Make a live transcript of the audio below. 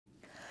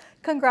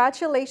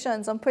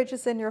Congratulations on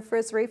purchasing your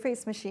first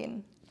RAYFace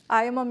machine.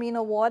 I am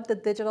Amina Ward, the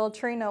digital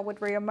trainer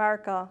with Ray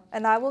America,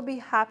 and I will be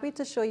happy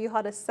to show you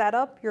how to set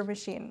up your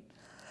machine.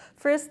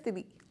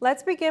 Firstly,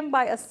 let's begin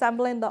by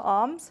assembling the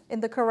arms in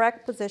the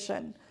correct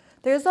position.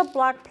 There's a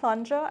black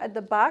plunger at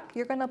the back.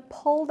 You're going to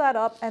pull that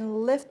up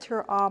and lift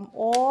your arm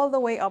all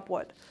the way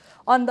upward.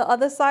 On the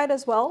other side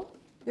as well,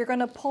 you're going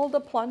to pull the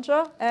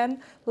plunger and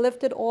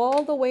lift it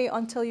all the way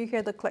until you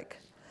hear the click.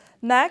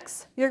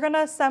 Next, you're going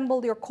to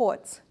assemble your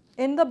cords.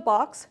 In the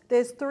box,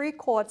 there's 3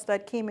 cords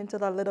that came into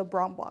that little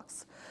brown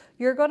box.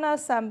 You're going to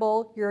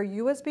assemble your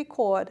USB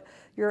cord,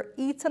 your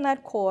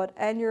Ethernet cord,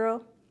 and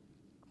your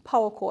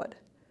power cord.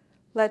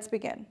 Let's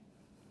begin.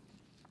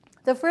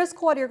 The first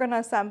cord you're going to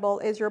assemble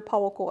is your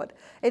power cord.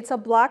 It's a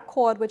black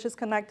cord which is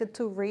connected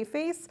to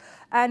RAYFace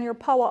and your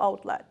power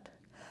outlet.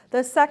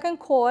 The second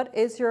cord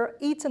is your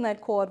Ethernet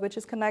cord, which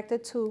is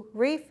connected to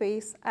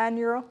RAYFace and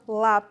your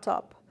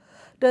laptop.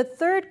 The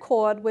third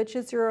cord, which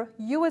is your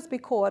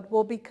USB cord,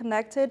 will be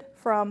connected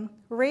from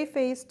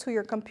RAYFace to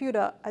your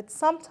computer at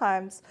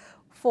sometimes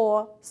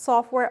for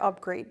software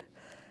upgrade.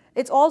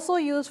 It's also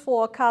used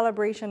for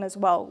calibration as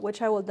well,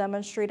 which I will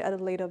demonstrate at a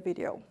later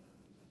video.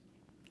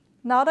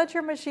 Now that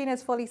your machine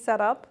is fully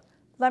set up,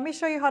 let me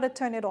show you how to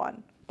turn it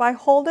on. By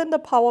holding the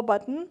power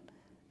button,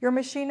 your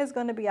machine is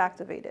going to be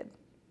activated.